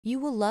You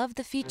will love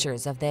the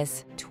features of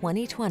this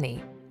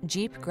 2020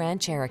 Jeep Grand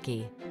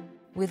Cherokee.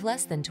 With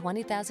less than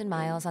 20,000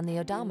 miles on the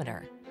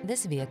odometer,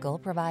 this vehicle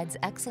provides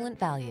excellent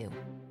value.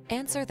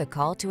 Answer the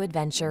call to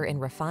adventure in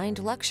refined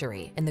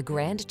luxury in the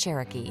Grand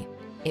Cherokee.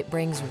 It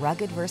brings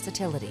rugged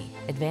versatility,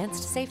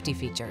 advanced safety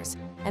features,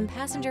 and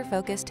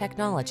passenger-focused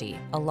technology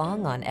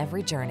along on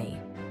every journey.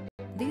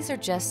 These are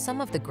just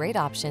some of the great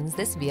options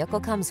this vehicle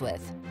comes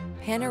with: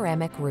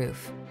 panoramic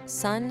roof,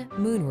 sun,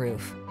 moon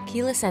roof,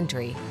 keyless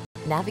entry,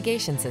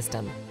 navigation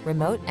system,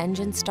 remote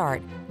engine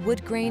start,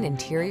 wood grain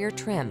interior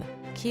trim,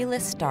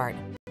 keyless start,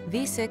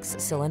 V6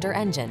 cylinder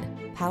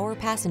engine, power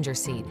passenger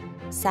seat,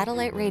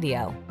 satellite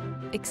radio.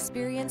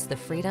 Experience the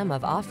freedom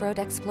of off-road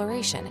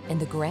exploration in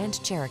the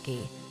Grand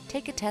Cherokee.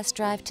 Take a test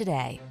drive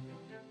today.